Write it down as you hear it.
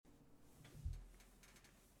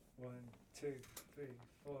One, two, three,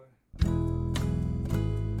 four.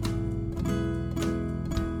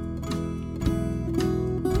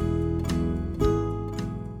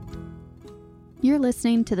 You're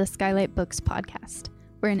listening to the Skylight Books podcast.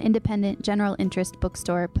 We're an independent general interest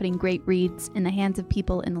bookstore putting great reads in the hands of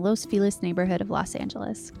people in the Los Feliz neighborhood of Los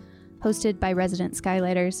Angeles. Hosted by resident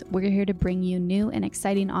Skylighters, we're here to bring you new and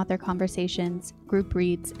exciting author conversations, group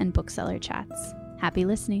reads, and bookseller chats. Happy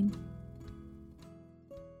listening.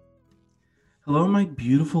 Hello, my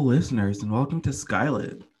beautiful listeners, and welcome to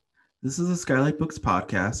Skylit. This is the Skylight Books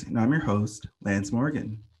podcast, and I'm your host, Lance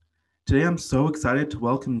Morgan. Today, I'm so excited to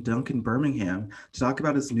welcome Duncan Birmingham to talk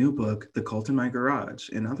about his new book, The Cult in My Garage,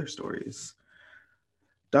 and Other Stories.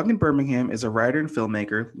 Duncan Birmingham is a writer and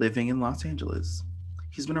filmmaker living in Los Angeles.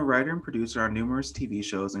 He's been a writer and producer on numerous TV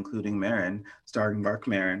shows, including Maron, starring Marc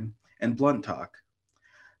Maron, and Blunt Talk.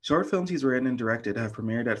 Short films he's written and directed have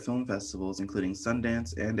premiered at film festivals, including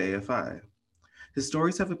Sundance and AFI. His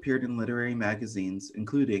stories have appeared in literary magazines,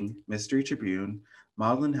 including Mystery Tribune,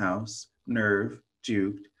 Maudlin House, Nerve,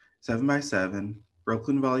 Juked, 7x7,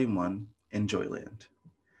 Brooklyn Volume 1, and Joyland.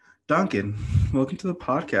 Duncan, welcome to the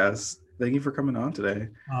podcast. Thank you for coming on today.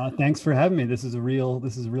 Thanks for having me. This is a real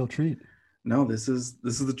treat. No, this is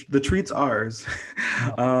the treat's ours.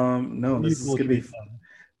 This is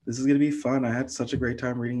gonna be fun. I had such a great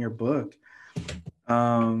time reading your book.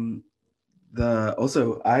 I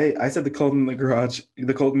said The Cult in my Garage,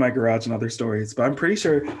 and Other Stories, but I'm pretty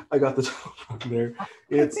sure I got the wrong there.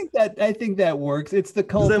 I think that works. It's The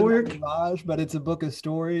Cult in my Garage, but it's a book of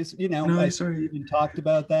stories. You know, I even talked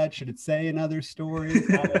about that. Should it say in Other Stories?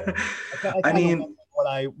 I mean,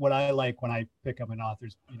 what I like when I pick up an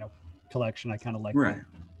author's collection, I kind of like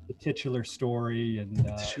the titular story, and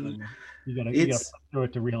you gotta look through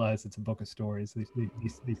it to realize it's a book of stories.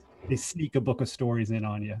 They sneak a book of stories in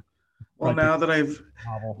on you. Well, now that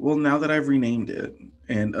I've renamed it,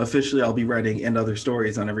 and officially I'll be writing and other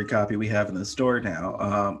stories on every copy we have in the store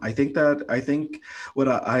now. I think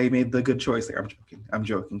I made the good choice there. I'm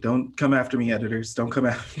joking. Don't come after me, editors. Don't come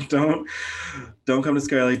to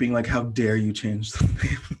Skylight being like, how dare you change the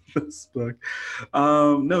name of this book?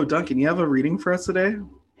 No, Duncan, you have a reading for us today?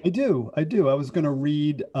 I do. I was going to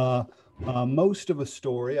read most of a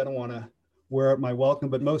story. I don't want to wear out my welcome,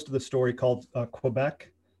 but most of the story called Quebec.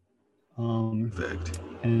 Perfect.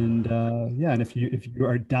 And if you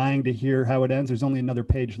are dying to hear how it ends, there's only another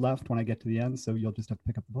page left when I get to the end, so you'll just have to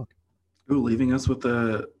pick up the book. Ooh, leaving us with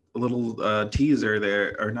a little teaser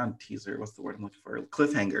there, or not teaser, what's the word I'm looking for?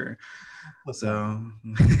 Cliffhanger. So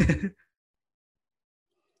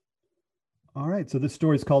all right, so this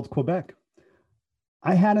story is called Quebec.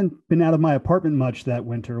 I hadn't been out of my apartment much that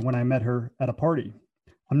winter when I met her at a party.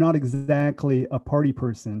 I'm not exactly a party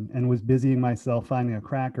person and was busying myself finding a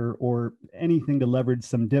cracker or anything to leverage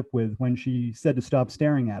some dip with when she said to stop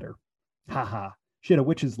staring at her. Ha ha, she had a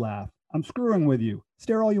witch's laugh. I'm screwing with you.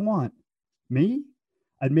 Stare all you want. Me?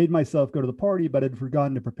 I'd made myself go to the party, but had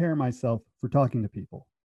forgotten to prepare myself for talking to people.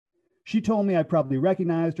 She told me I probably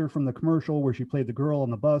recognized her from the commercial where she played the girl on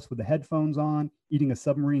the bus with the headphones on, eating a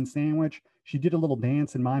submarine sandwich. She did a little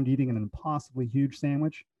dance and mimed eating an impossibly huge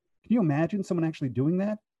sandwich. Can you imagine someone actually doing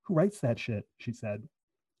that? Who writes that shit? She said.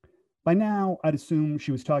 By now, I'd assume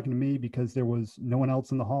she was talking to me because there was no one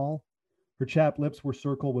else in the hall. Her chapped lips were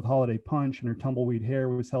circled with holiday punch, and her tumbleweed hair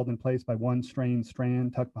was held in place by one strained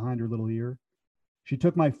strand tucked behind her little ear. She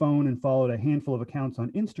took my phone and followed a handful of accounts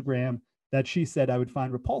on Instagram that she said I would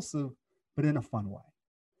find repulsive, but in a fun way.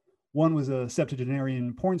 One was a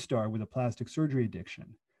septuagenarian porn star with a plastic surgery addiction.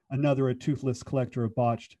 Another, a toothless collector of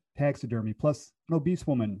botched taxidermy, plus an obese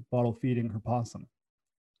woman bottle feeding her possum.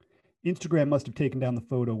 Instagram must have taken down the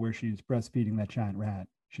photo where she's breastfeeding that giant rat,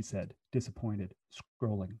 she said, disappointed,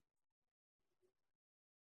 scrolling.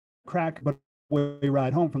 But way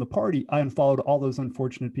ride home from the party, I unfollowed all those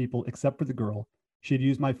unfortunate people except for the girl. She had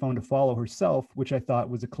used my phone to follow herself, which I thought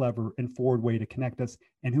was a clever and forward way to connect us,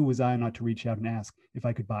 and who was I not to reach out and ask if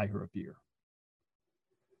I could buy her a beer?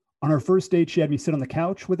 On our first date, she had me sit on the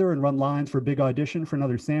couch with her and run lines for a big audition for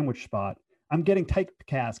another sandwich spot. I'm getting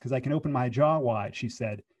typecast because I can open my jaw wide, she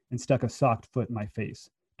said, and stuck a socked foot in my face.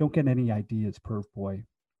 Don't get any ideas, perv boy.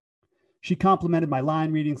 She complimented my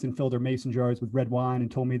line readings and filled her mason jars with red wine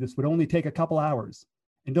and told me this would only take a couple hours.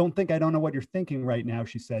 And don't think I don't know what you're thinking right now,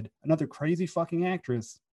 she said. Another crazy fucking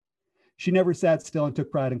actress. She never sat still and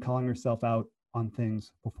took pride in calling herself out on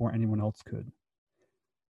things before anyone else could.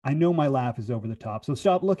 I know my laugh is over the top, so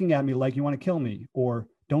stop looking at me like you want to kill me, or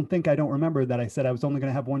don't think I don't remember that I said I was only going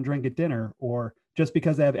to have one drink at dinner, or just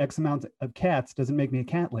because I have X amount of cats doesn't make me a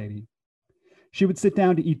cat lady. She would sit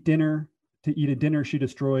down to eat a dinner she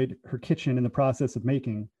destroyed her kitchen in the process of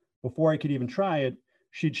making, Before I could even try it,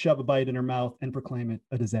 she'd shove a bite in her mouth and proclaim it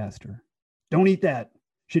a disaster. Don't eat that.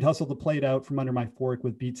 She'd hustle the plate out from under my fork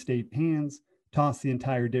with beet-stained hands, toss the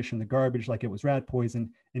entire dish in the garbage like it was rat poison,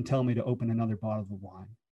 and tell me to open another bottle of wine.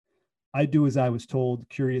 I'd do as I was told,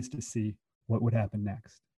 curious to see what would happen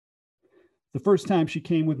next. The first time she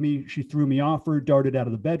came with me, she threw me off her, darted out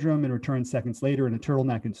of the bedroom, and returned seconds later in a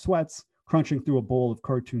turtleneck and sweats, crunching through a bowl of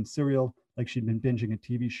cartoon cereal like she'd been binging a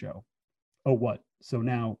TV show. Oh, what? So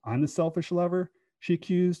now I'm the selfish lover? She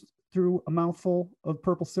accused through a mouthful of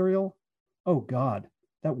purple cereal. Oh, God,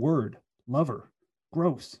 that word, lover.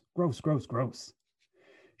 Gross, gross, gross, gross.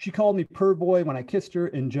 She called me purr boy when I kissed her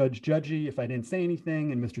and Judge Judgy if I didn't say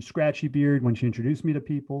anything, and Mr. Scratchy Beard when she introduced me to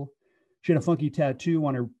people. She had a funky tattoo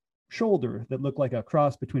on her shoulder that looked like a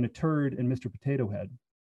cross between a turd and Mr. Potato Head.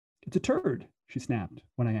 It's a turd, she snapped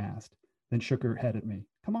when I asked, then shook her head at me.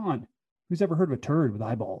 Come on, who's ever heard of a turd with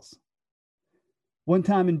eyeballs? One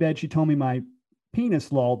time in bed, she told me my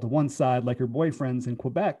penis lolled to one side like her boyfriend's in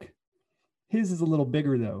Quebec. His is a little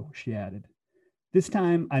bigger, though, she added. This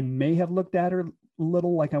time, I may have looked at her a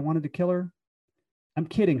little like I wanted to kill her. I'm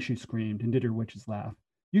kidding, she screamed and did her witch's laugh.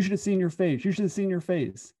 You should have seen your face. You should have seen your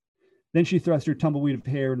face. Then she thrust her tumbleweed of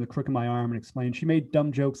hair in the crook of my arm and explained she made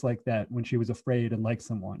dumb jokes like that when she was afraid and liked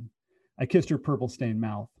someone. I kissed her purple-stained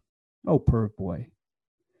mouth. Oh, perv boy.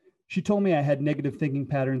 She told me I had negative thinking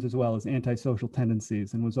patterns as well as antisocial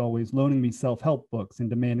tendencies and was always loaning me self-help books and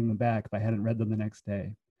demanding them back if I hadn't read them the next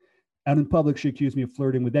day. Out in public, she accused me of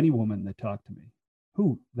flirting with any woman that talked to me.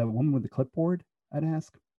 Who? That woman with the clipboard? I'd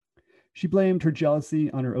ask. She blamed her jealousy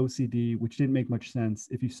on her OCD, which didn't make much sense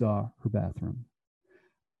if you saw her bathroom.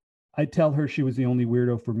 I'd tell her she was the only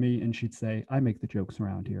weirdo for me, and she'd say, I make the jokes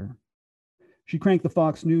around here. She cranked the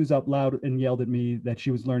Fox News up loud and yelled at me that she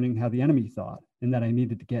was learning how the enemy thought and that I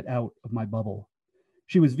needed to get out of my bubble.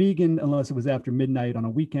 She was vegan unless it was after midnight on a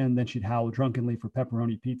weekend, then she'd howl drunkenly for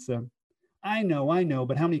pepperoni pizza. I know,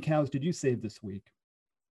 but how many cows did you save this week?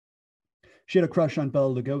 She had a crush on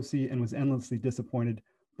Bela Lugosi and was endlessly disappointed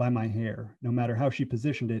by my hair. No matter how she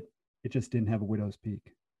positioned it, it just didn't have a widow's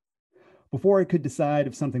peak. Before I could decide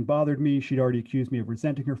if something bothered me, she'd already accused me of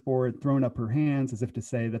resenting her for it, thrown up her hands as if to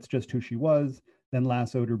say that's just who she was, then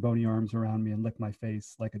lassoed her bony arms around me and licked my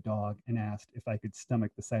face like a dog and asked if I could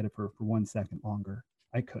stomach the sight of her for 1 second longer.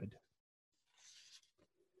 I could.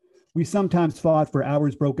 We sometimes fought for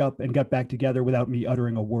hours, broke up, and got back together without me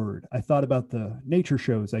uttering a word. I thought about the nature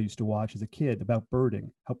shows I used to watch as a kid, about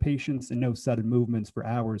birding, how patience and no sudden movements for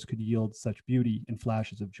hours could yield such beauty and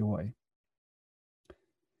flashes of joy.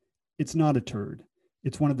 It's not a turd.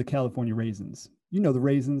 It's one of the California Raisins. You know the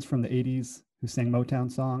Raisins from the 80s who sang Motown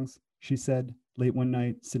songs, she said, late one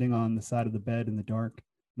night, sitting on the side of the bed in the dark.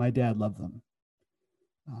 My dad loved them.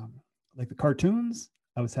 Like the cartoons,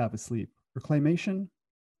 I was half asleep. Or claymation?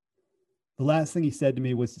 The last thing he said to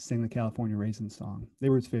me was to sing the California Raisins song. They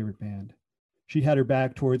were his favorite band. She had her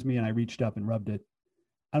back towards me and I reached up and rubbed it.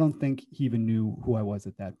 I don't think he even knew who I was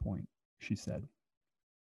at that point, she said.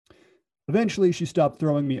 Eventually, she stopped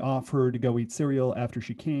throwing me off her to go eat cereal after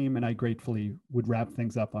she came, and I'd gratefully wrap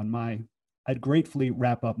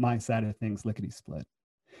up my side of things lickety-split.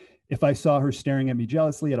 If I saw her staring at me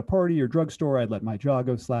jealously at a party or drugstore, I'd let my jaw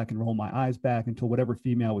go slack and roll my eyes back until whatever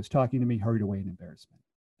female was talking to me hurried away in embarrassment.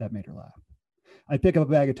 That made her laugh. I'd pick up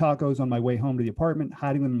a bag of tacos on my way home to the apartment,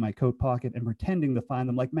 hiding them in my coat pocket and pretending to find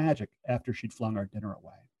them like magic after she'd flung our dinner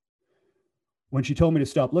away. When she told me to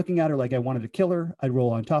stop looking at her like I wanted to kill her, I'd roll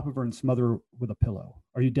on top of her and smother her with a pillow.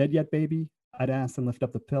 Are you dead yet, baby? I'd ask and lift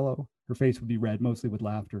up the pillow. Her face would be red, mostly with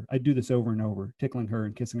laughter. I'd do this over and over, tickling her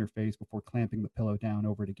and kissing her face before clamping the pillow down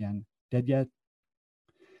over it again. Dead yet?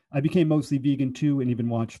 I became mostly vegan too and even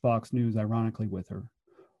watched Fox News ironically with her.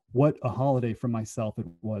 What a holiday for myself it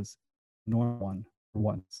was. Nor one for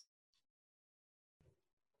once.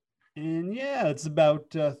 And yeah, it's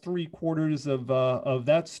about 3/4 of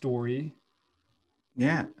that story.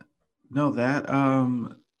 Yeah, no, that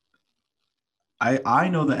I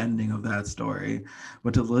know the ending of that story,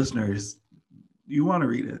 but to the listeners, you want to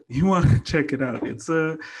read it, you want to check it out. It's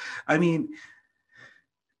and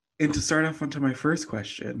to start off onto my first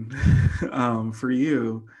question, for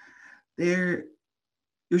you,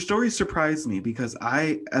 your story surprised me because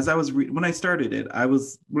when I started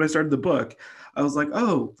the book, I was like,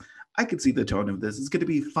 oh, I could see the tone of this. It's going to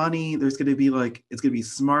be funny. It's going to be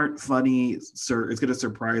smart, funny. It's going to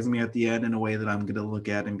surprise me at the end in a way that I'm going to look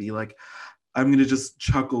at and be like, I'm going to just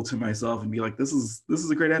chuckle to myself and be like, this is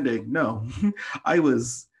a great ending. No,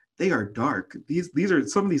 they are dark.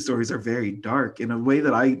 Some of these stories are very dark in a way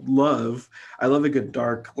that I love. I love a good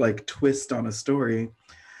dark, like, twist on a story.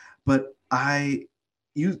 But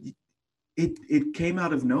it came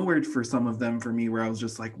out of nowhere for some of them for me, where I was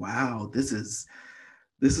just like, wow, this is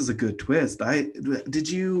a good twist. Did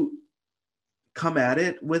you come at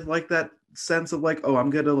it with like that sense of like, oh, I'm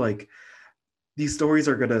gonna like, these stories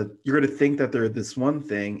are gonna, you're gonna think that they're this one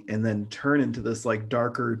thing and then turn into this like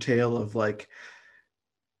darker tale of like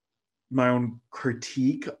my own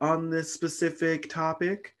critique on this specific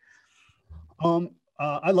topic?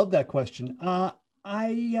 I love that question. Well,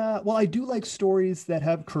 I do like stories that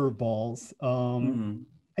have curveballs. Mm-hmm.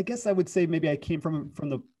 I guess I would say maybe I came from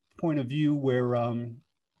the point of view where a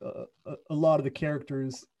lot of the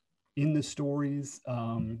characters in the stories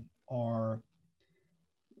are,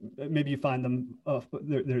 maybe you find them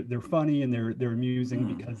they're funny and they're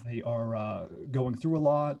amusing because they are going through a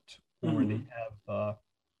lot, or they have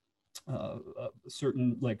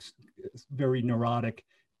certain like very neurotic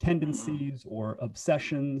tendencies or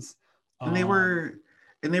obsessions. And they were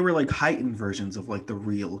like heightened versions of like the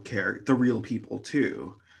real people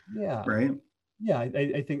too. Yeah. Right. Yeah,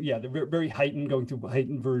 I think, yeah, they're very heightened, going through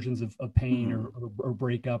heightened versions of pain or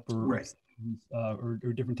breakup or, right. or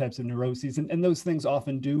different types of neuroses. And those things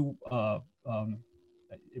often do, it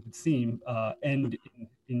would seem, end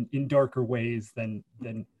in darker ways than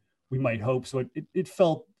we might hope. So it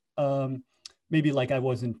felt maybe like I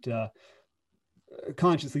wasn't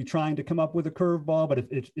consciously trying to come up with a curveball, but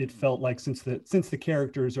it felt like since the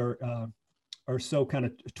characters are so kind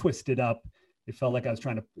of twisted up, it felt like I was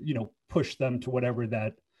trying to, push them to whatever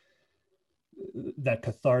that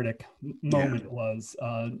cathartic moment was.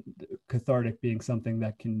 Cathartic being something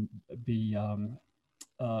that can be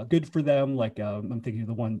good for them. Like I'm thinking of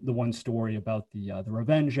the one story about the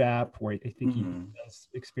revenge app, where I think he does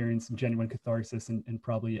experience some genuine catharsis and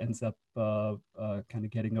probably ends up kind of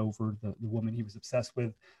getting over the woman he was obsessed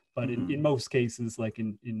with. But in most cases, like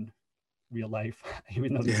in real life,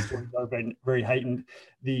 even though these stories are very, very heightened,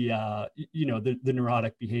 the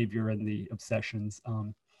neurotic behavior and the obsessions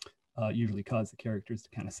usually cause the characters to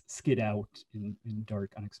kind of skid out in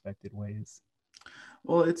dark, unexpected ways.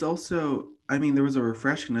 Well, it's also, I mean, there was a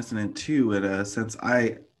refreshingness in it too, in a sense.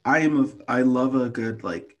 I love a good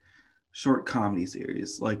like short comedy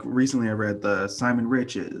series. Like recently I read the Simon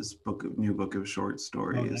Rich's new book of short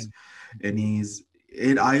stories. Oh, nice.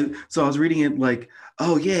 And so I was reading it like,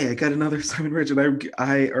 oh yeah, I got another Simon Rich, and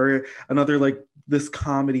or another like this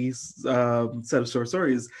comedy set of short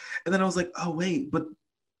stories. And then I was like, oh wait, but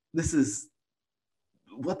this is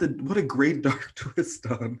what a great dark twist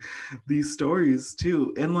on these stories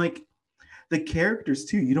too. And like the characters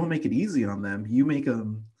too, you don't make it easy on them. You make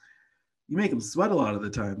them sweat a lot of the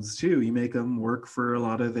times too. You make them work for a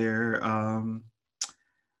lot of their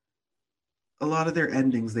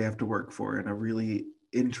endings they have to work for in a really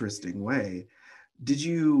interesting way. Did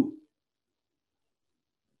you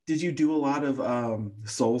do a lot of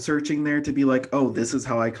soul searching there to be like, oh, this is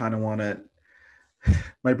how I kind of want to,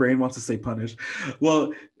 my brain wants to say punish,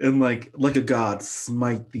 well, and like a god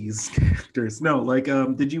smite these characters? No, like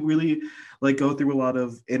did you really like go through a lot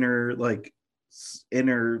of inner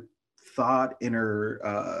thought,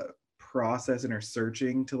 inner process, inner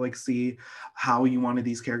searching to like see how you wanted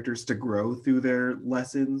these characters to grow through their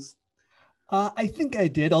lessons? I think I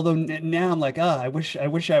did, although now I'm like, I wish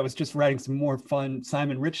I was just writing some more fun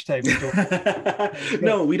Simon Rich type stories.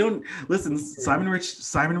 No, we don't. Listen, Simon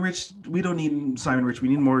Rich, we don't need Simon Rich. We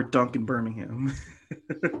need more Duncan Birmingham.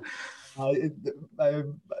 I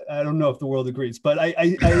don't know if the world agrees, but I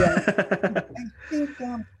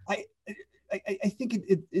think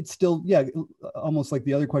it's still, almost like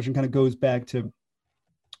the other question kind of goes back to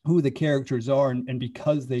who the characters are, and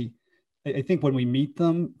because I think when we meet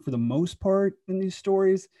them, for the most part in these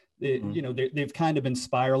stories, they've kind of been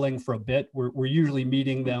spiraling for a bit. We're usually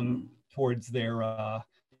meeting them towards their,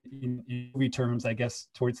 in movie terms, I guess,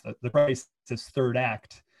 towards the crisis third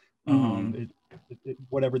act.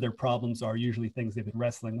 Whatever their problems are, usually things they've been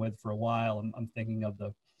wrestling with for a while. I'm thinking of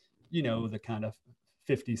the kind of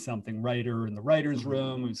 50-something writer in the writer's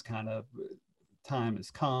room who's kind of time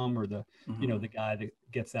has come, or the the guy that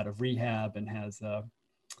gets out of rehab and has a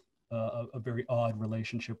very odd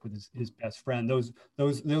relationship with his best friend. Those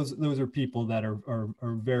are people that are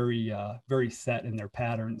very very set in their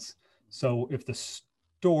patterns. So if the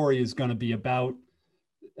story is going to be about,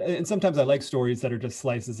 and sometimes I like stories that are just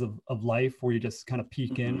slices of life where you just kind of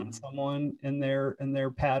peek in on someone in their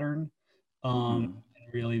pattern. And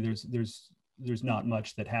really, there's not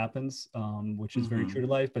much that happens, which is very true to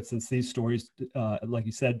life. But since these stories, like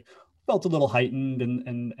you said, felt a little heightened,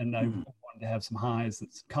 and I wanted to have some highs, some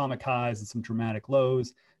comic highs and some dramatic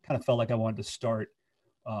lows, kind of felt like I wanted to start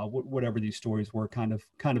whatever these stories were kind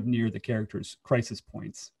of near the characters' crisis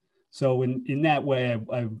points. So in that way,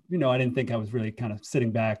 I didn't think I was really kind of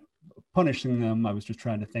sitting back punishing them. I was just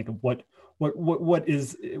trying to think of what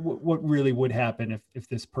really would happen if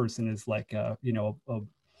this person is like a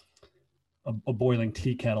boiling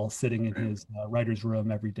tea kettle sitting in his writer's room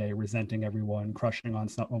every day, resenting everyone, crushing on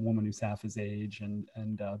a woman who's half his age, and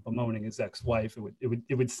bemoaning his ex-wife.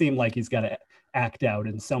 It would seem like he's got to act out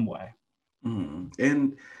in some way.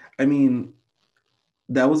 And I mean,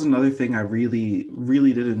 that was another thing I really,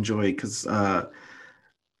 really did enjoy, because I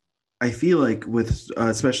feel like with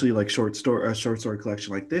especially like short story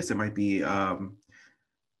collection like this, it might be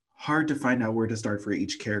hard to find out where to start for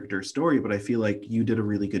each character's story, but I feel like you did a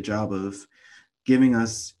really good job of giving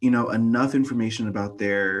us, enough information about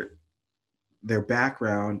their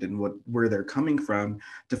background and where they're coming from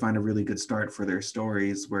to find a really good start for their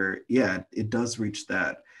stories, where it does reach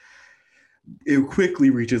that. It quickly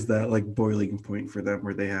reaches that like boiling point for them,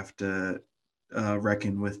 where they have to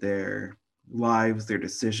reckon with their lives, their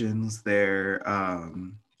decisions, their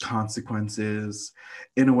consequences,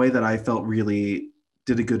 in a way that I felt really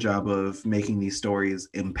did a good job of making these stories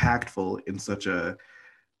impactful in such a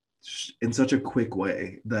quick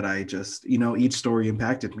way that I just, each story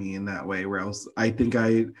impacted me in that way, where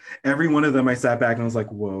every one of them I sat back and I was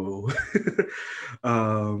like, whoa.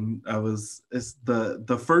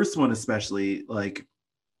 The first one, especially, like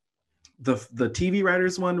the TV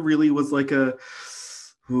writers one really was like I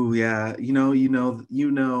mean,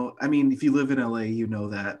 if you live in LA, you know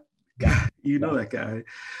that guy, that guy.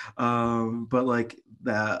 But like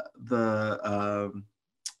the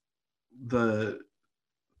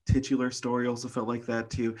titular story also felt like that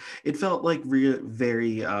too. It felt like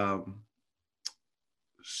very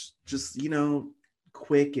just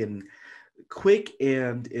quick and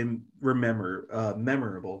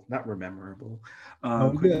memorable, not rememberable.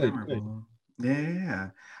 Quick and memorable. Yeah.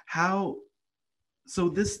 So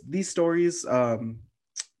these stories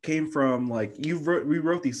came from, like, we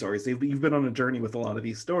wrote these stories. You've been on a journey with a lot of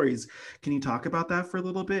these stories. Can you talk about that for a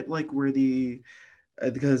little bit? Like, where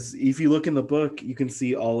because if you look in the book, you can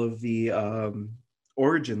see all of the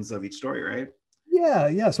origins of each story, right?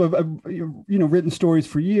 Yeah. So I've written stories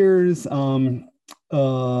for years.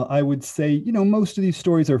 I would say, most of these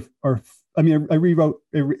stories are. I mean, I rewrote.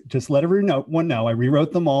 Just let everyone know. I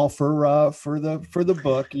rewrote them all for the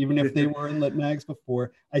book, even if they were in lit mags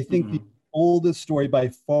before. I think the oldest story by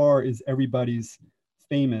far is Everybody's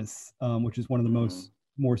Famous, which is one of the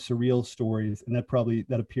more surreal stories, and that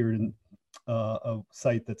appeared in a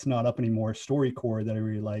site that's not up anymore, StoryCorps, that I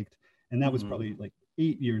really liked, and that was probably like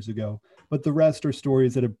 8 years ago. But the rest are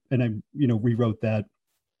stories and I rewrote that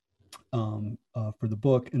for the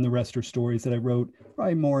book, and the rest are stories that I wrote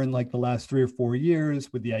probably more in like the last 3 or 4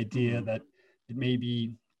 years, with the idea that it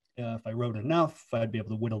maybe if I wrote enough, I'd be able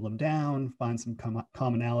to whittle them down, find some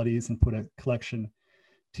commonalities, and put a collection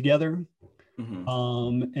together.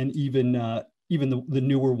 And even the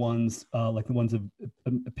newer ones, like the ones that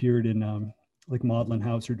appeared in like Maudlin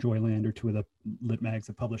House or Joyland, or two of the lit mags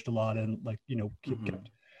that published a lot, and like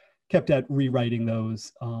kept at rewriting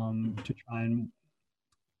those to try and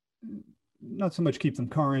not so much keep them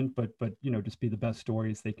current, but just be the best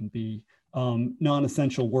stories they can be.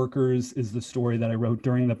 Non-essential workers is the story that I wrote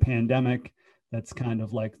during the pandemic. That's kind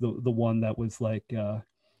of like the one that was like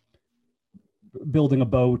building a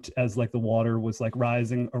boat as like the water was like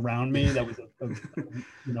rising around me. That was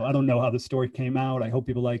I don't know how the story came out. I hope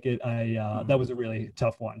people like it. That was a really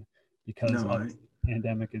tough one, because the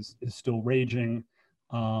pandemic is still raging,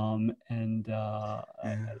 and I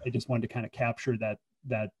just wanted to kind of capture that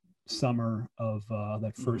summer of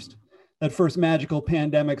that first magical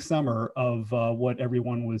pandemic summer of what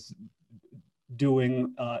everyone was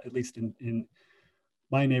doing, at least in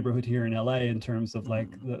my neighborhood here in LA, in terms of like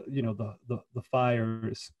the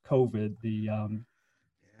fires, COVID, the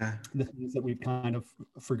things that we've kind of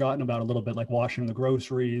forgotten about a little bit, like washing the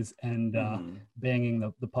groceries and banging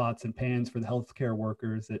the pots and pans for the healthcare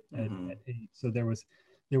workers at 8. So there was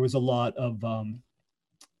a lot of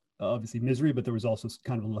obviously misery, but there was also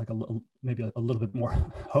kind of like maybe a little bit more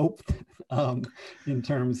hope in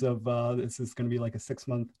terms of this is going to be like a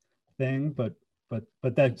 6-month thing. But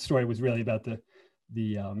that story was really about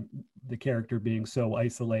the character being so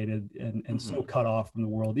isolated and so cut off from the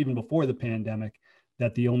world, even before the pandemic,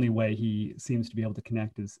 that the only way he seems to be able to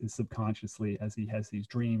connect is subconsciously, as he has these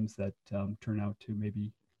dreams that turn out to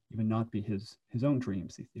maybe even not be his own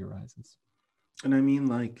dreams, he theorizes. And I mean,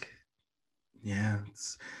 like,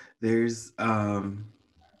 there's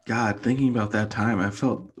God, thinking about that time, I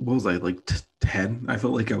felt, what was I, like 10? I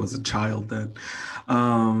felt like I was a child then.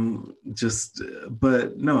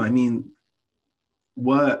 But no, I mean,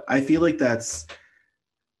 what I feel like that's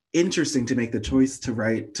interesting to make the choice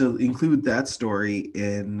to include that story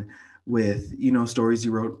in with, you know, stories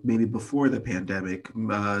you wrote maybe before the pandemic,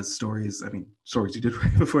 stories you did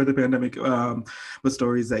write before the pandemic, but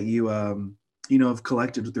stories that you know, have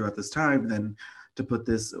collected throughout this time. Then to put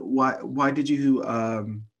this, why did you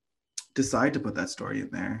decide to put that story in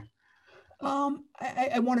there?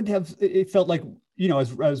 I wanted to have, it felt like, you know,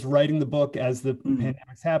 as I was writing the book, as the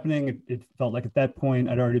pandemic's happening, it felt like at that point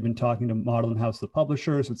I'd already been talking to Maudlin House, the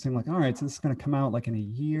publisher. So it seemed like, all right, so this is going to come out like in a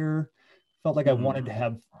year. Felt like I wanted to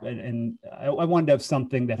have, and I wanted to have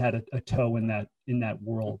something that had a toe in that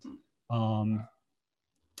world.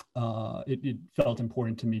 It felt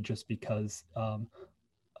important to me just because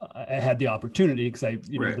I had the opportunity, because know,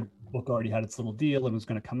 the book already had its little deal and was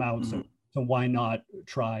going to come out. So why not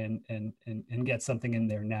try and get something in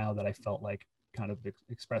there now that I felt like kind of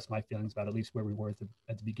express my feelings about at least where we were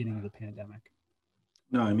at the beginning of the pandemic.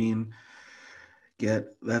 No, I mean,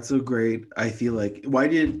 that's a great, I feel like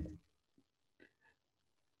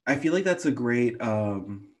that's a great,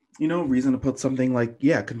 you know, reason to put something like,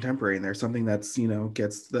 contemporary in there, something that's, you know,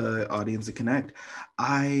 gets the audience to connect.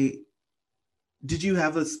 Did you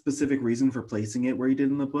have a specific reason for placing it where you did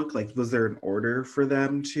in the book? Like, was there an order for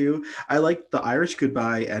them to? I like the Irish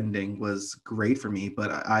goodbye ending was great for me, but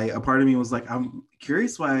a part of me was like, I'm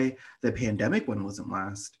curious why the pandemic one wasn't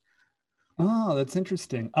last. Oh, that's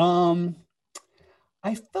interesting.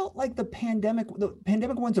 I felt like the pandemic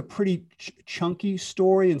one's a pretty chunky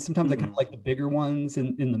story, and sometimes I kind of like the bigger ones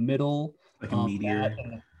in the middle, like a meteor,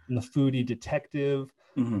 and the foodie detective.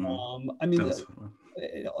 I mean,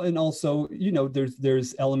 and also, you know,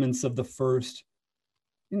 there's elements of the first,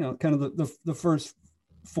 you know, kind of the first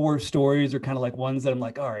 4 stories are kind of like ones that I'm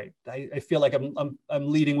like, all right, I feel like I'm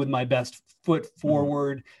leading with my best foot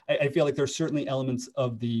forward. I feel like there's certainly elements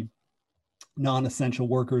of the non-essential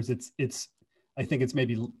workers. I think it's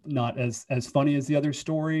maybe not as funny as the other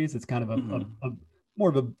stories. It's kind of a more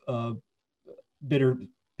of a bitter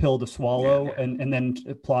pill to swallow. And then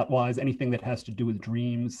plot wise, anything that has to do with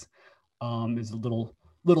dreams is a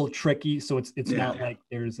little tricky. So it's not like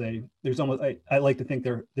there's almost, I like to think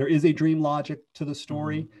there is a dream logic to the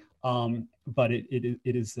story, but it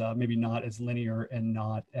is maybe not as linear and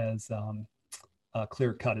not as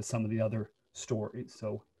clear cut as some of the other stories.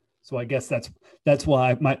 So I guess that's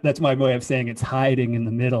why my way of saying it's hiding in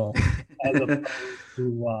the middle, as opposed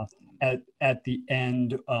to at the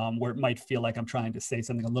end, where it might feel like I'm trying to say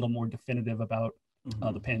something a little more definitive about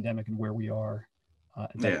the pandemic and where we are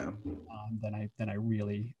than I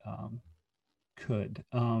really could.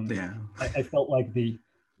 I felt like the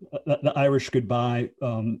Irish goodbye,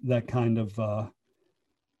 that kind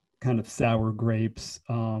of sour grapes,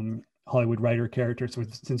 Hollywood writer character. So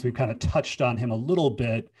since we've kind of touched on him a little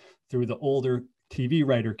bit through the older TV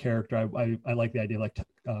writer character, I like the idea of like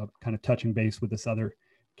kind of touching base with this other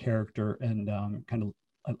character, and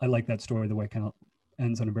I like that story, the way it kind of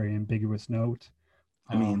ends on a very ambiguous note.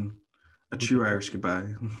 I mean, a true Irish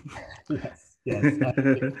goodbye. Yes. Irish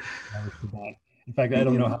goodbye. In fact, I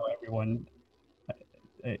don't know how everyone.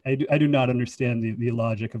 I do not understand the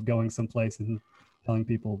logic of going someplace and telling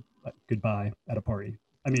people goodbye at a party.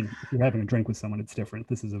 I mean, if you're having a drink with someone, it's different.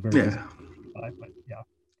 This is a very goodbye, but yeah.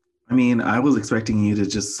 I mean, I was expecting you to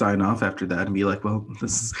just sign off after that and be like, well,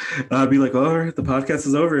 I'd be like, all right, the podcast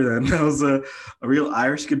is over then. That was a real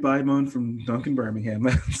Irish goodbye moment from Duncan Birmingham.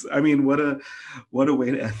 I mean, what a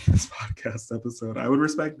way to end this podcast episode. I would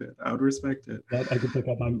respect it. I could pick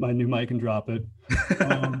up my new mic and drop it.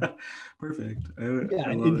 Perfect.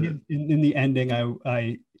 In the ending,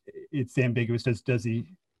 it's ambiguous. Does he?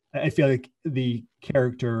 I feel like the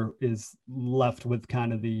character is left with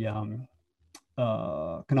kind of the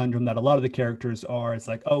conundrum that a lot of the characters are. It's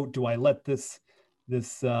like, oh, do I let this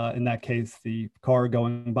in that case, the car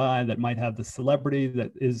going by that might have the celebrity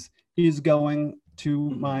that is going to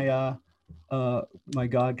my my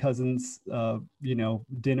god cousin's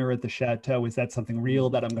dinner at the chateau, is that something real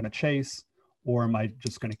that I'm going to chase, or am I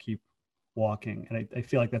just going to keep walking? And I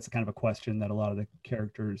feel like that's kind of a question that a lot of the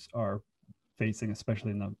characters are facing,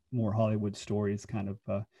 especially in the more Hollywood stories, kind of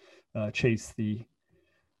chase the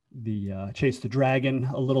dragon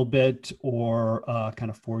a little bit, or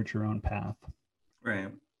kind of forge your own path. Right.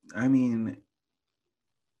 I mean,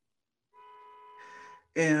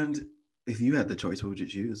 and if you had the choice, what would you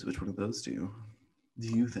choose? Which one of those two do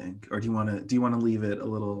you think? Or do you want to leave it a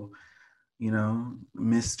little,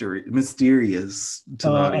 mysterious to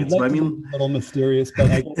the audience? I'd like to be a little mysterious,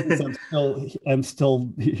 but I guess I'm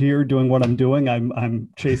still here doing what I'm doing. I'm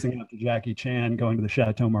chasing after Jackie Chan, going to the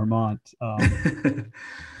Chateau Marmont. And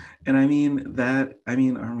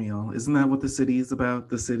aren't we all? Isn't that what the city is about?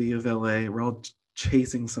 The city of LA. We're all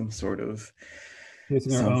chasing some sort of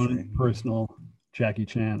Chasing our own something. personal Jackie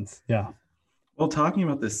Chan's. Yeah. Well, talking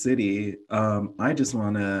about the city, I just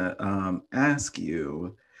want to ask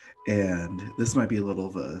you, and this might be a little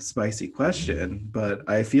of a spicy question, but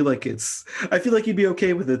I feel like you'd be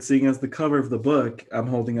okay with it, seeing as the cover of the book I'm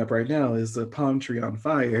holding up right now is a palm tree on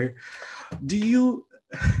fire. Do you,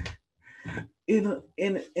 in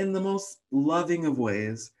the most loving of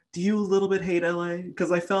ways, do you a little bit hate LA?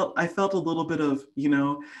 Because I felt a little bit of,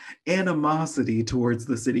 animosity towards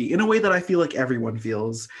the city in a way that I feel like everyone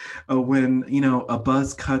feels when, a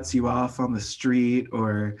bus cuts you off on the street,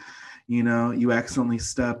 or you accidentally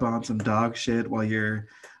step on some dog shit while you're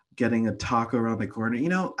getting a taco around the corner.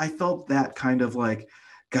 I felt that kind of like,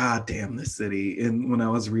 God damn the city, when I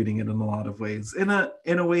was reading it in a lot of ways, in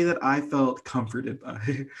a way that I felt comforted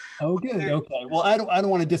by. Oh, good. Okay. Well, I don't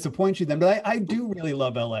want to disappoint you then, but I do really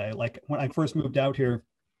love LA. Like when I first moved out here,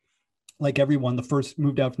 like everyone, the first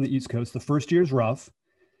moved out from the East Coast, the first year's rough.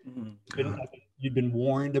 Mhm. You'd been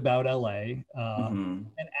warned about LA. Mhm.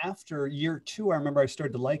 And after year two, I remember I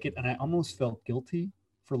started to like it, and I almost felt guilty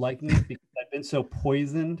for liking it because I've been so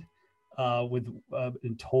poisoned with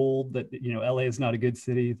and told that LA is not a good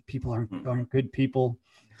city. People aren't good people.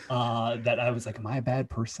 That I was like, am I a bad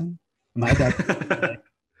person? Am I a bad person?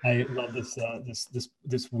 I love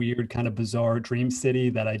this weird kind of bizarre dream city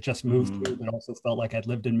that I just moved to, but also felt like I'd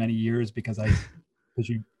lived in many years because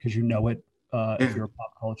you know it. If you're a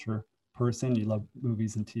pop culture person, you love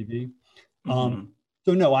movies and TV. Mhm.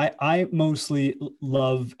 So no, I mostly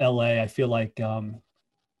love LA. I feel like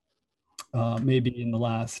maybe in the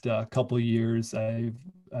last couple of years, I've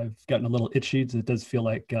gotten a little itchy. It does feel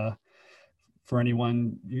like for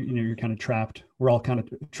anyone, you're kind of trapped. We're all kind of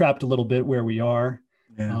trapped a little bit where we are.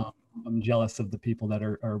 Yeah. I'm jealous of the people that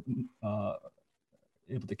are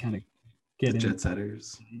able to kind of get The in. jet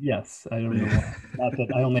setters. Yes, I don't know why. Not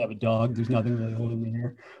that I only have a dog. There's nothing really holding me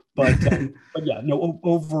here, but yeah, no.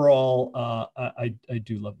 Overall, I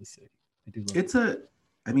do love the city. I do love it's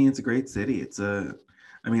a great city.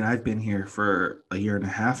 I've been here for a year and a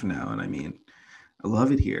half now, and I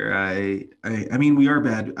love it here. We are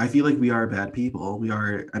bad. I feel like we are bad people. We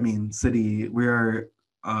are, city, we are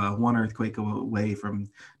one earthquake away from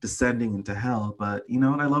descending into hell. But you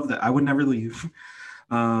know what? I love that. I would never leave.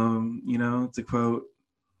 To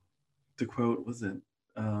quote, was it?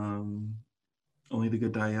 Only the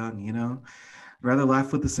good die young. Rather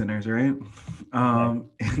laugh with the sinners, right?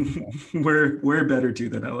 We're better too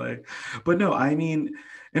than LA. But no,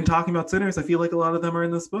 in talking about sinners, I feel like a lot of them are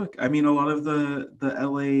in this book. A lot of the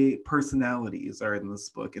LA personalities are in this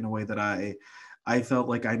book in a way that I felt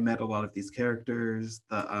like I met a lot of these characters,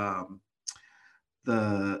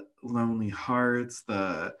 the lonely hearts,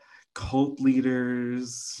 the cult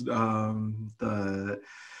leaders, the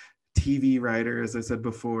TV writer, as I said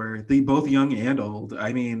before, they both young and old.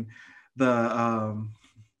 The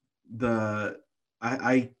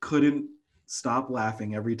I couldn't stop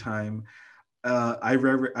laughing every time. I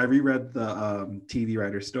reread the TV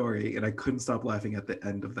writer story, and I couldn't stop laughing at the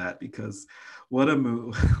end of that because what a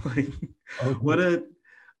move! Like, I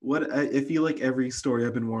feel like every story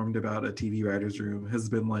I've been warned about a TV writer's room has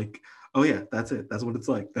been like, oh yeah, that's it. That's what it's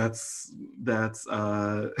like. That's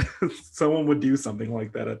someone would do something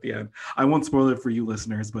like that at the end. I won't spoil it for you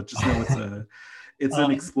listeners, but just know it's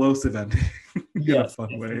an explosive ending in a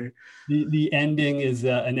fun way. The ending is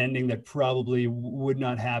an ending that probably would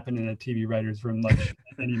not happen in a TV writer's room much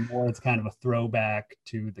anymore. It's kind of a throwback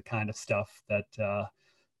to the kind of stuff that the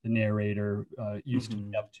narrator used to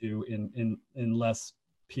be up to in less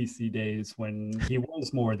PC days when he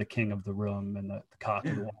was more the king of the room and the cock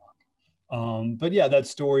of the walk. But yeah, that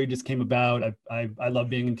story just came about. I love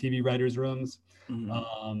being in TV writers' rooms.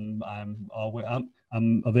 I'm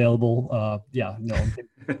available.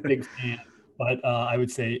 Big fan. But I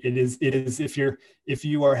would say it is if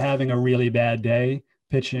you are having a really bad day,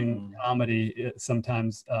 pitching comedy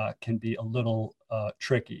sometimes can be a little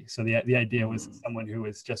tricky. So the idea was someone who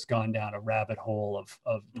has just gone down a rabbit hole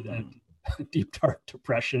of deep dark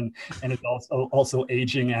depression and is also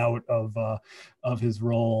aging out of his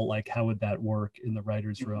role. Like, how would that work in the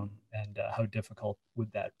writer's room, and how difficult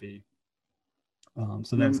would that be?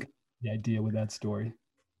 So that's the idea with that story.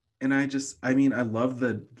 And I love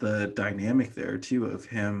the dynamic there too of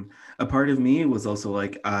him. A part of me was also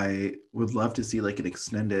like, I would love to see like an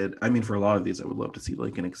extended, for a lot of these, I would love to see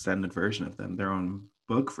like an extended version of them, their own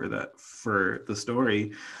book for the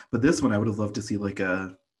story. But this one, I would have loved to see like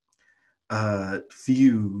a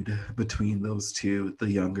feud between those two,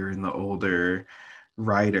 the younger and the older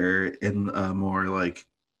writer, in a more like,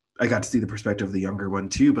 I got to see the perspective of the younger one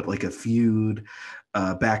too, but like a feud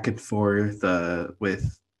back and forth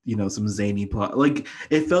with, you know, some zany plot. Like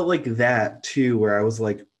it felt like that too, where I was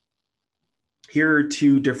like, here are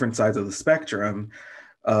two different sides of the spectrum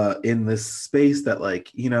in this space that, like,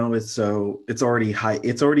 you know, it's already high.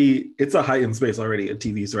 It's a heightened space already. A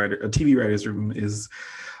TV writer's room is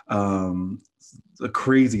a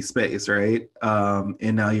crazy space, right?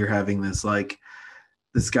 And now you're having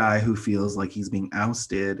this guy who feels like he's being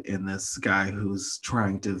ousted and this guy who's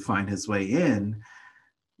trying to find his way in.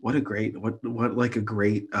 What a great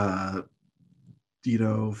you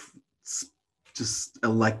know, just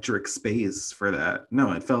electric space for that.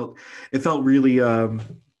 No, it felt really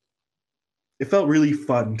it felt really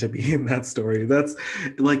fun to be in that story. That's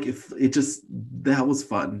like, if it just, that was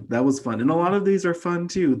fun. And a lot of these are fun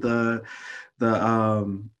too. The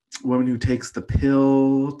woman who takes the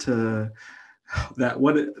pill to that,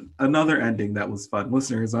 what another ending that was fun.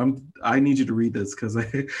 Listeners, I need you to read this because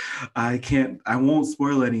I won't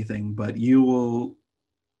spoil anything, but you will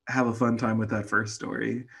have a fun time with that first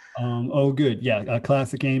story. Oh, good. Yeah,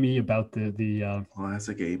 classic Amy about the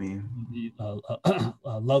Classic Amy.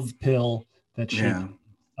 Love pill that she. Yeah.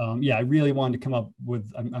 Yeah, I really wanted to come up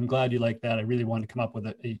with. I'm glad you like that. I really wanted to come up with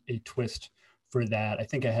a twist for that. I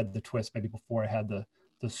think I had the twist maybe before I had the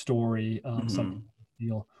story. Something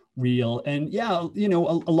feel real, and yeah, you know,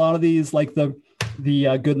 a lot of these, like the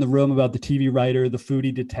Good in the Room about the TV writer, the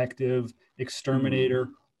foodie detective, Exterminator,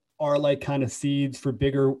 are like kind of seeds for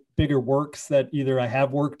bigger works that either I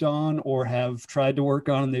have worked on or have tried to work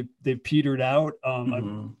on, and they've petered out.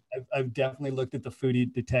 I've definitely looked at the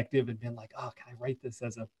foodie detective and been like, oh, can I write this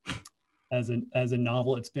as a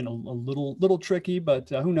novel? It's been a little tricky, but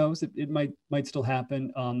who knows? It might still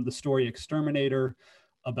happen. The story Exterminator,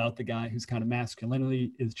 about the guy whose kind of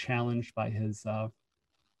masculinity is challenged by his kind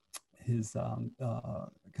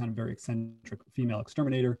of very eccentric female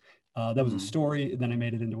exterminator. That was a story. Then I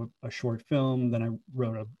made it into a short film. Then I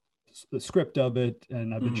wrote the script of it,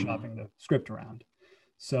 and I've been shopping the script around.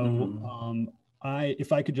 So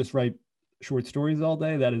if I could just write short stories all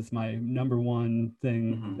day, that is my number one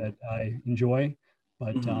thing that I enjoy.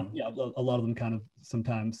 But yeah, a lot of them kind of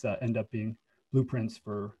sometimes end up being blueprints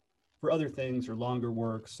for other things or longer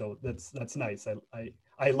work. So that's nice.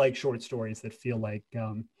 I like short stories that feel like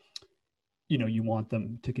you know, you want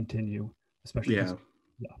them to continue, especially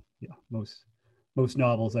yeah, most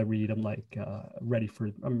novels I read, I'm like ready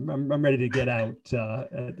to get out.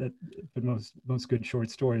 But most good short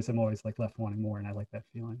stories, I'm always like left wanting more, and I like that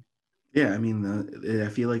feeling. Yeah, I mean, I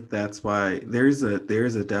feel like that's why there's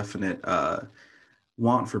a definite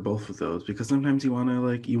want for both of those, because sometimes you want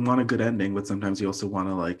a good ending, but sometimes you also want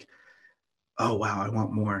to, like, oh wow, I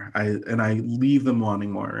want more. I leave them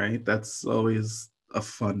wanting more, right? That's always a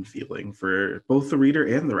fun feeling for both the reader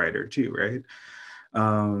and the writer too, right?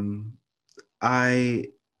 I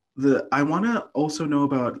want to also know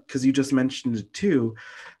about, because you just mentioned it too,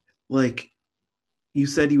 like, you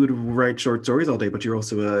said you would write short stories all day, but you're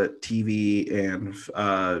also a TV and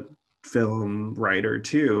film writer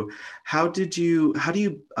too. How do you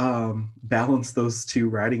balance those two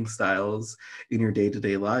writing styles in your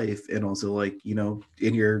day-to-day life, and also, like, you know,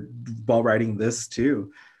 while writing this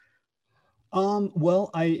too?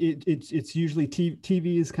 Well, it's usually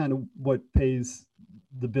TV is kind of what pays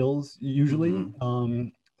the bills usually.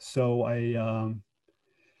 So I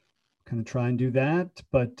kind of try and do that,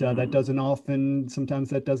 but sometimes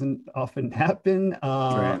that doesn't often happen.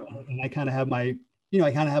 Right. And I kind of have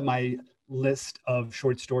my list of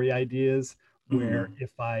short story ideas where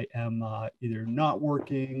if I am either not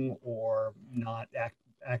working or not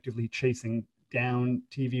actively chasing down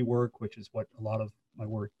TV work, which is what a lot of my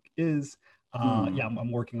work is, yeah,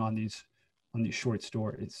 I'm working on these short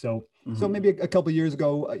stories. So maybe a couple of years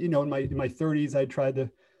ago, you know, in my 30s,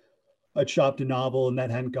 I'd shopped a novel and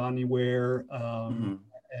that hadn't gone anywhere.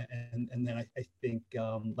 And then I think,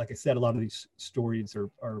 like I said, a lot of these stories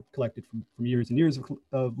are collected from years and years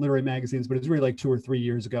of literary magazines, but it's really like 2 or 3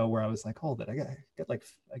 years ago where I was like, hold it, I got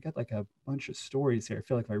like a bunch of stories here. I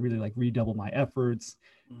feel like if I really like redouble my efforts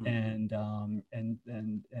and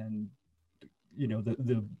you know,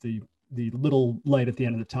 the little light at the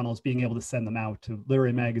end of the tunnel is being able to send them out to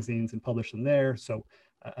literary magazines and publish them there. So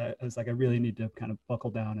I was like, I really need to kind of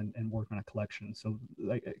buckle down and work on a collection. So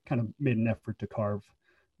I kind of made an effort to carve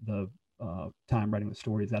the time writing the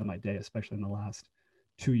stories out of my day, especially in the last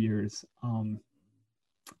 2 years.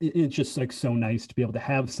 It's just like so nice to be able to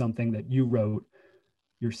have something that you wrote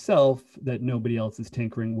yourself that nobody else is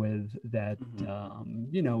tinkering with, that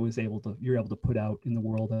you know, you're able to put out in the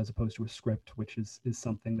world, as opposed to a script, which is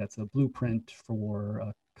something that's a blueprint for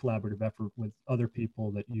a collaborative effort with other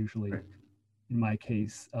people that usually, Right. in my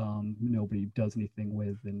case, nobody does anything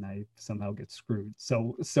with, and I somehow get screwed.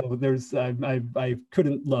 So there's I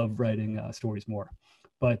couldn't love writing stories more,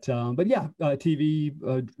 but yeah, TV,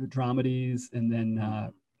 dramedies, and then I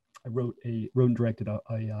wrote and directed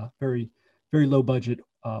a very very low budget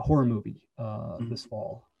horror movie this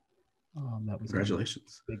fall. That was kind of a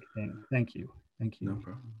Congratulations. big thing. Thank you. No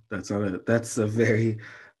problem. That's a very,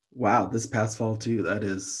 wow, this past fall too. That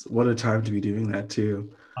is, what a time to be doing that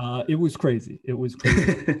too. It was crazy. It was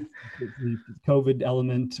crazy. The COVID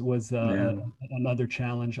element was Yeah. another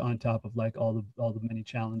challenge on top of like all the many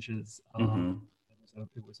challenges. Mm-hmm.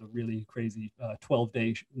 It was a really crazy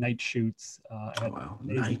 12-day night shoots. I Oh, had wow.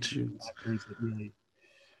 amazing Night shoots. actors that really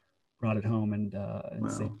brought it home and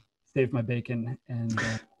Wow. saved my bacon. And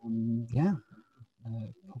yeah,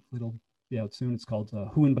 hopefully it'll be out soon. It's called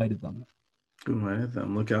Who Invited Them? Who invited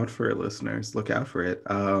them? Look out for it, listeners. Look out for it.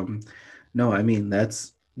 No, I mean,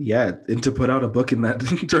 that's, yeah, and to put out a book in that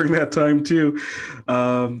during that time too,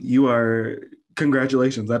 you are,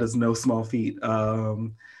 congratulations. That is no small feat.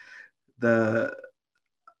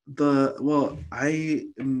 The well, I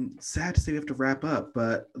am sad to say we have to wrap up,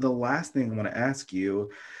 but the last thing I want to ask you,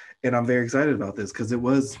 and I'm very excited about this because it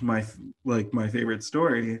was my favorite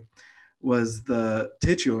story, was the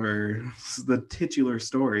titular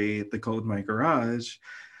story, The Cold in My Garage.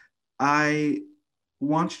 I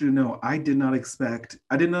want you to know I did not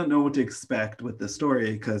know what to expect with this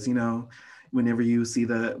story, because whenever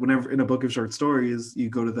in a book of short stories you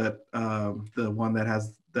go to that the one that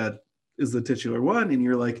is the titular one, and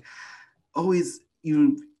you're like,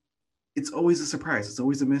 it's always a surprise, it's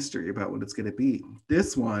always a mystery about what it's going to be.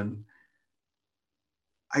 This one,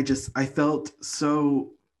 I felt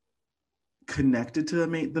so connected to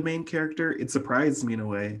the main character. It surprised me in a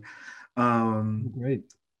way. Great.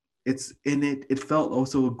 It felt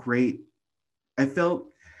also great. I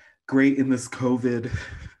felt great in this COVID,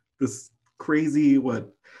 this crazy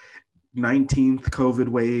 19th COVID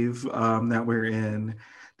wave that we're in,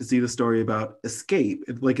 to see the story about escape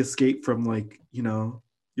from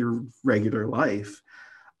your regular life.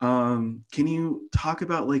 Can you talk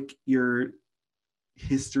about your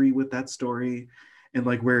history with that story and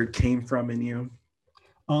where it came from in you?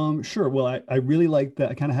 Sure. Well, I really liked that.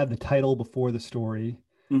 I kind of had the title before the story.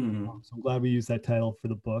 Mm-hmm. So I'm glad we used that title for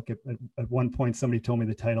the book. At one point, somebody told me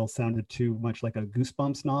the title sounded too much like a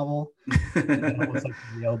Goosebumps novel. That was the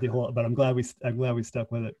whole. But I'm glad we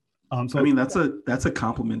stuck with it. So I mean, that's a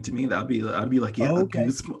compliment to me. I'd be like, yeah, okay.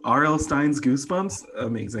 R.L. Stine's Goosebumps,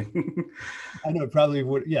 amazing. I know it probably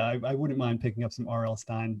would. Yeah, I wouldn't mind picking up some R.L.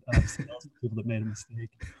 Stine people that made a mistake.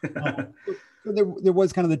 So there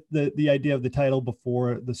was kind of the idea of the title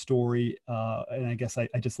before the story, and I guess I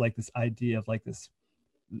just like this idea of the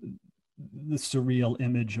surreal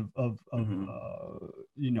image of Mm-hmm.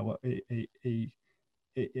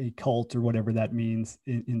 A cult or whatever that means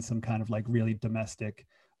in some kind of really domestic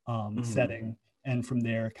Mm-hmm. setting, and from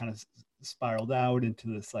there kind of spiraled out into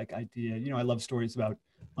this idea. I love stories about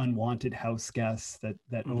unwanted house guests that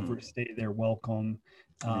Mm-hmm. overstay their welcome,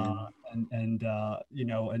 and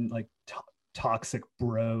toxic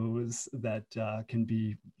bros that can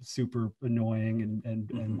be super annoying, and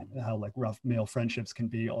Mm-hmm. how rough male friendships can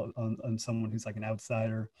be on someone who's an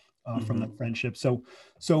outsider from Mm-hmm. that friendship. So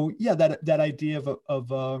yeah, that idea of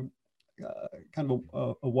kind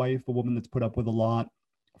of a woman that's put up with a lot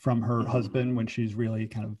from her Mm-hmm. husband when she's really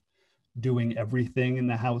kind of doing everything in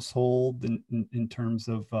the household in terms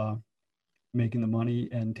of making the money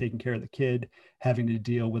and taking care of the kid, having to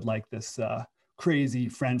deal with this crazy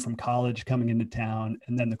friend from college coming into town,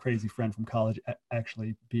 and then the crazy friend from college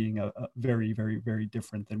actually being a very, very, very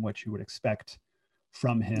different than what you would expect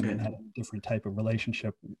from him, and having a different type of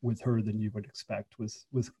relationship with her than you would expect was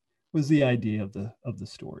the idea of the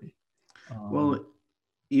story. Well,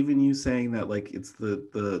 even you saying that it's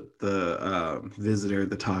the visitor,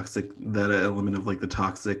 the toxic, that element of the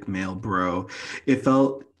toxic male bro, it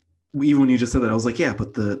felt, even when you just said that, I was like, yeah,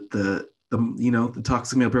 but the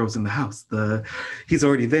toxic male bro was in the house, he's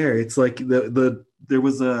already there. It's there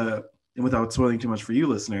was and without spoiling too much for you,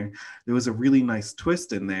 listener, there was a really nice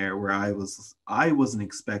twist in there where I wasn't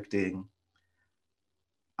expecting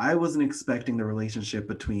the relationship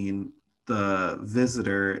between the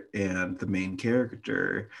visitor and the main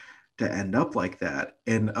character to end up like that.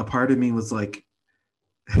 And a part of me was like,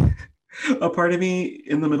 a part of me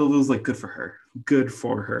in the middle was like, good for her.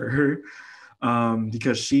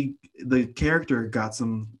 Because the character got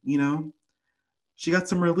some, she got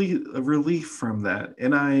some relief from that,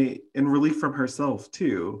 and relief from herself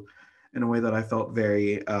too, in a way that I felt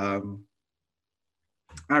very,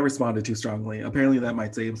 I responded too strongly. Apparently that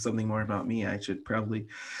might say something more about me. I should probably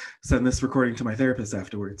send this recording to my therapist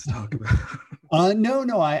afterwards to talk about.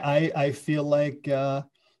 No, I feel like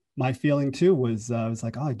my feeling too was I was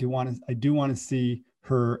like, oh, I do want to see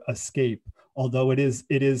her escape. Although it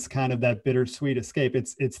is kind of that bittersweet escape.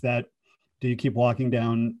 It's that, do you keep walking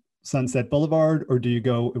down Sunset Boulevard, or do you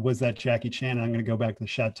go? Was that Jackie Chan? And I'm going to go back to the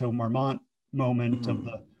Chateau Marmont moment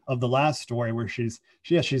of the last story where she's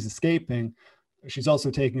escaping. She's also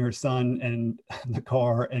taking her son and the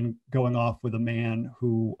car and going off with a man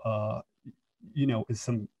who is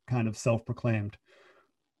some kind of self-proclaimed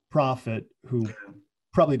prophet who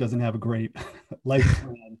probably doesn't have a great life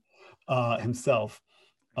plan himself.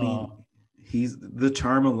 I mean, he's the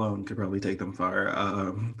charm alone could probably take them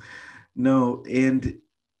far. No,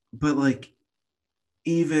 but like,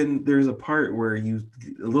 even there's a part where a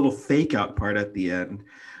little fake out part at the end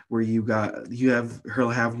where you have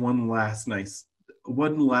her have one nice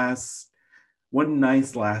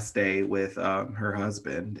last day with her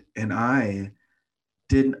husband, and I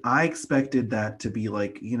expected that to be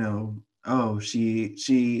like, oh,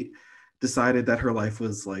 she decided that her life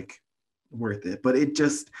was like worth it, but it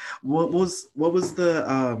just, what was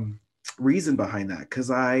the reason behind that?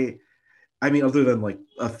 Because I mean, other than like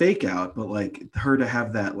a fake out, but like her to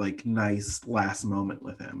have that like nice last moment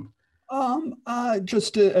with him.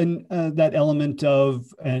 Just that element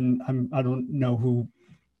of, and I don't know who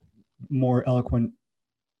more eloquent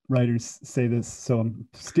writers say this, so I'm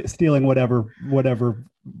stealing whatever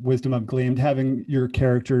wisdom I've gleaned. Having your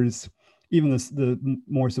characters, even the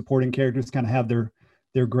more supporting characters, kind of have their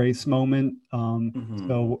grace moment.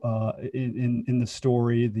 So in the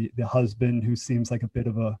story, the husband, who seems like a bit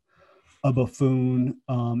of a buffoon,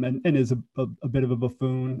 and is a bit of a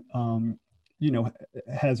buffoon,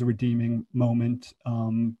 has a redeeming moment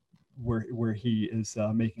where he is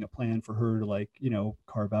making a plan for her to, like,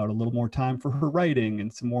 carve out a little more time for her writing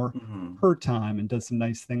and some more her time, and does some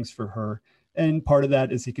nice things for her. And part of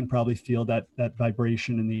that is he can probably feel that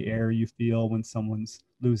vibration in the air you feel when someone's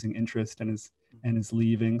losing interest and is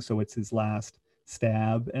leaving. So it's his last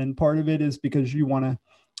stab. And part of it is because you want to,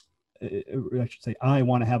 I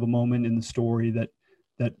want to have a moment in the story that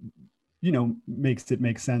makes it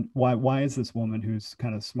make sense. Why is this woman, who's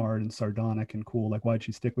kind of smart and sardonic and cool, like, why'd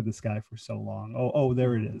she stick with this guy for so long? Oh,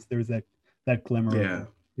 there it is. There's that glimmer of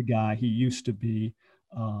the guy he used to be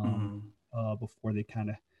before they kind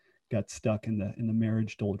of got stuck in the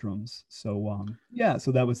marriage doldrums. So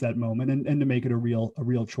so that was that moment, and to make it a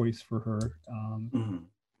real choice for her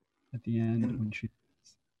at the end, when she.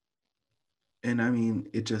 And I mean,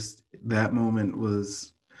 that moment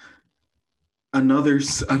was another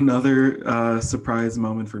surprise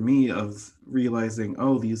moment for me, of realizing,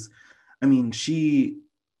 and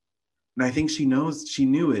I think she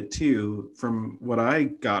knew it too, from what I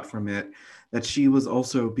got from it, that she was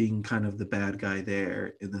also being kind of the bad guy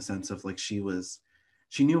there, in the sense of like, she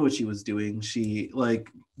knew what she was doing. She,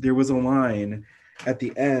 like, there was a line at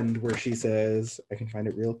the end where she says, I can find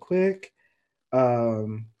it real quick.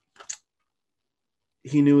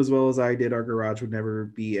 He knew as well as I did our garage would never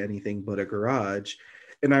be anything but a garage.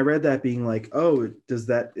 And I read that being like, oh, is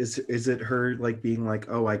it her like being like,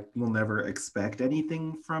 oh, I will never expect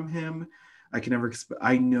anything from him.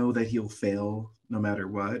 I know that he'll fail no matter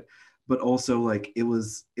what. But also, like,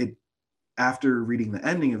 after reading the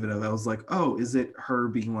ending of it, I was like, oh, is it her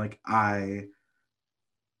being like, I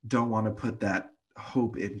don't want to put that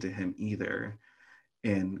hope into him either,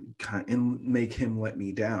 and make him let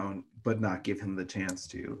me down, but not give him the chance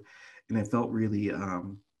to. And it felt really, I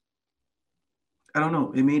don't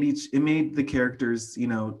know, it made the characters,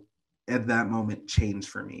 at that moment change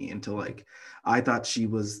for me into, like, I thought she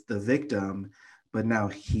was the victim, but now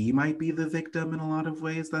he might be the victim in a lot of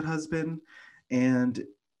ways, that husband. And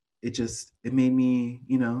it made me,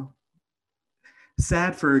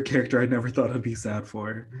 sad for a character I never thought I'd be sad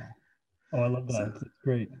for. Oh, I love that. So, that's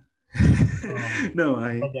great. I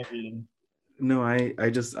love that reading. No, I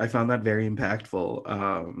found that very impactful.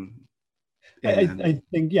 I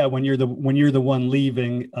think, when you're the one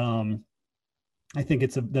leaving, I think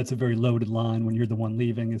that's a very loaded line. When you're the one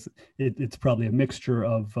leaving, it's probably a mixture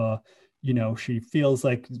of she feels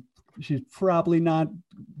like she's probably not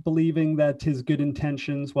believing that his good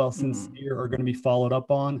intentions, while sincere, are going to be followed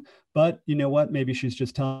up on. But you know what? Maybe she's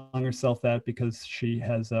just telling herself that because she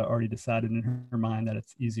has already decided in her mind that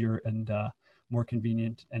it's easier and more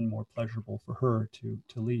convenient and more pleasurable for her to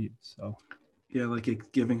leave. So yeah, like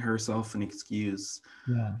giving herself an excuse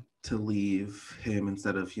to leave him,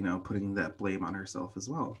 instead of putting that blame on herself as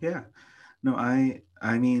well. Yeah, no, I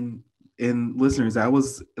mean, and listeners,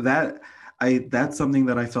 that's something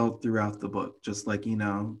that I felt throughout the book. Just like,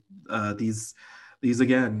 these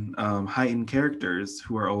again, heightened characters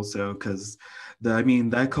who are also, because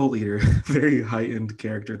that cult leader, very heightened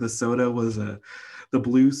character. The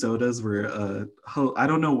blue sodas were, I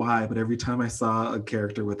don't know why, but every time I saw a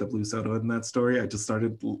character with a blue soda in that story, I just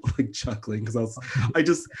started like chuckling, because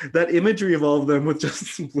that imagery of all of them with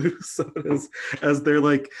just blue sodas as they're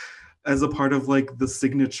like, as a part of like the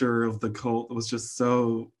signature of the cult was just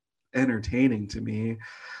so entertaining to me.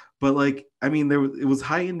 But like, it was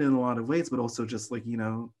heightened in a lot of ways, but also just like,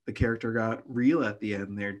 the character got real at the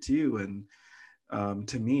end there too. And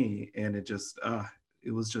to me, and it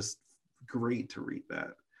was just great to read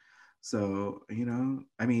that. So,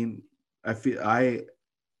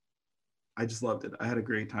 I just loved it. I had a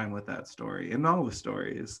great time with that story and all the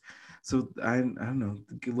stories. So I don't know,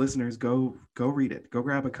 listeners, go read it, go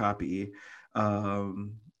grab a copy,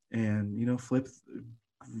 and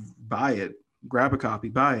buy it, grab a copy,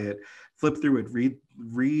 buy it, flip through it,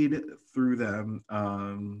 read through them,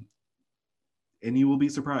 and you will be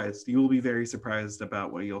surprised. You will be very surprised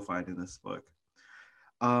about what you'll find in this book.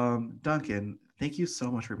 Duncan, thank you so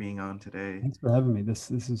much for being on today. Thanks for having me. This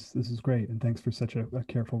is great, and thanks for such a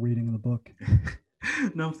careful reading of the book.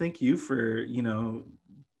 No, thank you for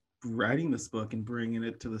writing this book and bringing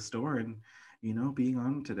it to the store, and being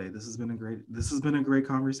on today. This has been a great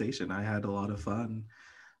conversation. I had a lot of fun.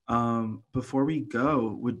 Before we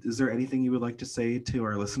go, is there anything you would like to say to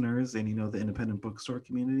our listeners and the independent bookstore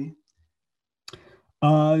community?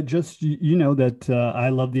 Just that I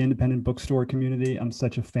love the independent bookstore community. I'm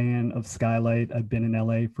such a fan of Skylight. I've been in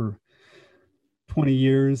LA for 20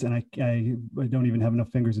 years, and I don't even have enough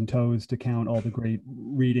fingers and toes to count all the great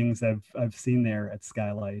readings I've seen there at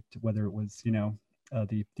Skylight. Whether it was the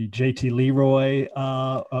J.T. Leroy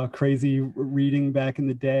crazy reading back in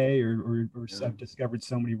the day, or yeah. I've discovered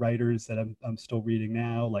so many writers that I'm still reading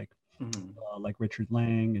now, like Richard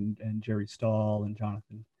Lang and Jerry Stahl and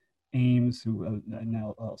Jonathan Ames, who I'm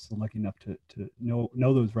now also lucky enough to know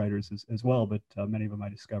those writers as well, but many of them I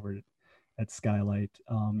discovered at Skylight.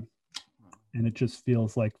 And it just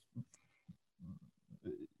feels like,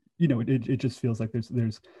 it just feels like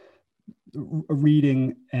there's a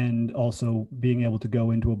reading, and also being able to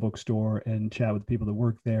go into a bookstore and chat with the people that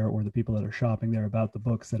work there or the people that are shopping there about the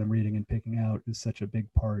books that I'm reading and picking out is such a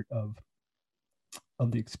big part of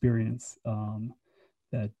the experience.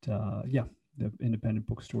 The independent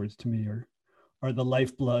bookstores to me are the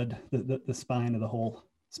lifeblood, the spine of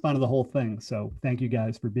the whole thing. So thank you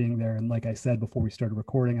guys for being there. And like I said before we started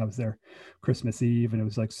recording, I was there Christmas Eve, and it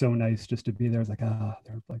was like so nice just to be there. It's like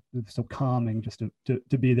they're so calming just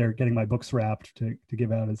to be there, getting my books wrapped to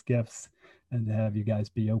give out as gifts, and to have you guys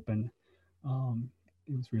be open.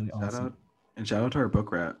 It was really awesome. Shout out to our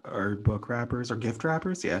book wrappers, our gift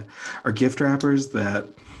wrappers. Yeah, our gift wrappers that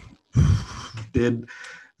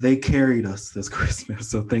they carried us this Christmas.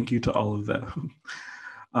 So thank you to all of them.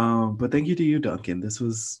 But thank you to you, Duncan. This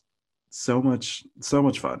was so much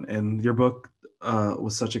fun. And your book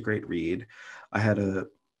was such a great read. I had a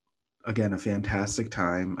fantastic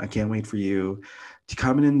time. I can't wait for you to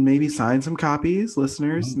come in and maybe sign some copies,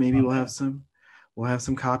 listeners. Maybe we'll have some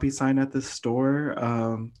copies signed at the store.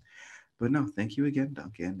 But no, thank you again,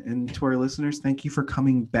 Duncan. And to our listeners, thank you for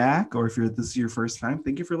coming back. Or if this is your first time,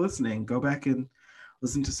 thank you for listening. Go back and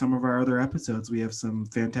listen to some of our other episodes. We have some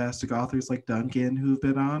fantastic authors like Duncan who've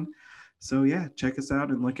been on. So yeah, check us out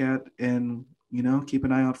and look at, and keep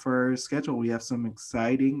an eye out for our schedule. We have some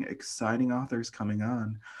exciting authors coming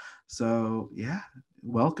on. So yeah,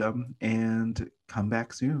 welcome and come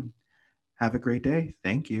back soon. Have a great day.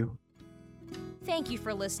 Thank you. Thank you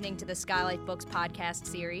for listening to the Skylight Books podcast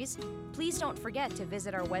series. Please don't forget to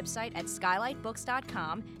visit our website at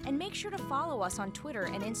skylightbooks.com and make sure to follow us on Twitter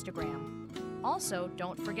and Instagram. Also,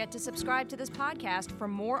 don't forget to subscribe to this podcast for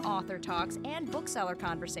more author talks and bookseller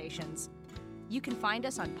conversations. You can find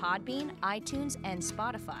us on Podbean, iTunes, and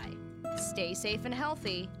Spotify. Stay safe and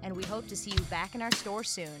healthy, and we hope to see you back in our store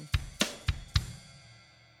soon.